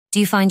Do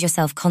you find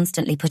yourself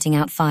constantly putting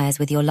out fires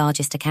with your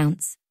largest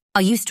accounts?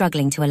 Are you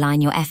struggling to align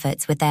your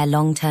efforts with their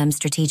long-term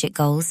strategic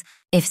goals?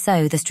 If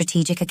so, the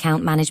Strategic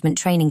Account Management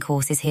Training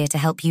course is here to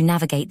help you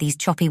navigate these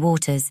choppy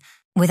waters.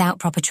 Without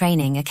proper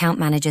training, account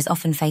managers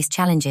often face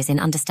challenges in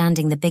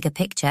understanding the bigger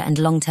picture and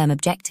long-term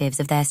objectives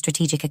of their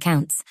strategic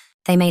accounts.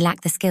 They may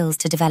lack the skills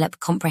to develop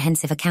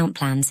comprehensive account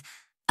plans,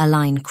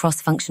 align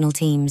cross-functional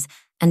teams,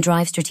 and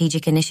drive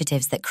strategic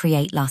initiatives that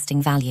create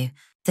lasting value.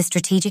 The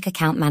Strategic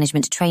Account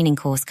Management Training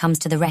course comes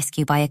to the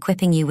rescue by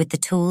equipping you with the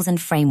tools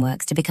and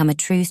frameworks to become a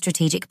true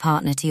strategic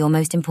partner to your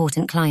most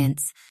important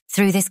clients.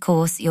 Through this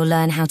course, you'll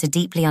learn how to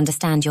deeply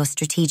understand your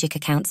strategic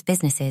accounts'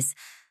 businesses,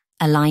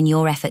 align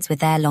your efforts with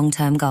their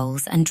long-term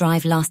goals, and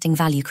drive lasting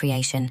value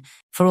creation.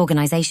 For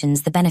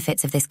organizations, the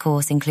benefits of this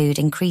course include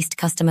increased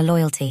customer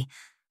loyalty,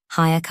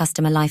 higher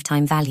customer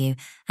lifetime value,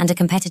 and a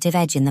competitive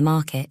edge in the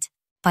market.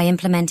 By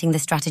implementing the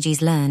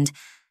strategies learned,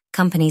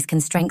 companies can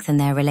strengthen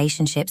their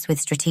relationships with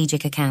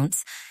strategic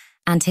accounts,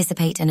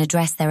 anticipate and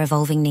address their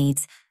evolving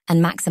needs,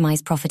 and maximize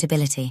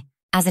profitability.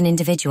 As an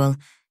individual,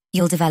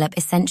 you'll develop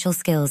essential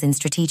skills in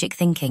strategic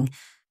thinking,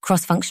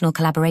 cross-functional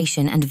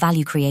collaboration, and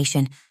value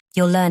creation.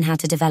 You'll learn how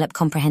to develop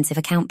comprehensive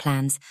account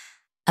plans,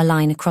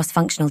 align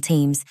cross-functional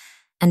teams,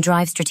 and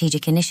drive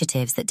strategic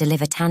initiatives that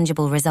deliver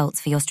tangible results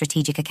for your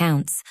strategic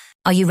accounts.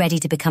 Are you ready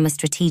to become a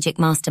strategic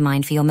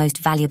mastermind for your most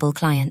valuable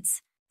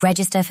clients?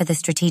 Register for the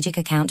Strategic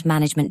Account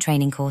Management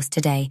Training course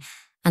today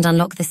and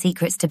unlock the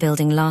secrets to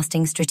building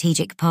lasting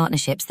strategic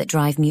partnerships that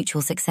drive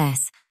mutual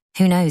success.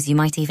 Who knows, you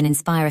might even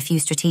inspire a few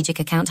strategic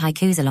account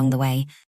haikus along the way.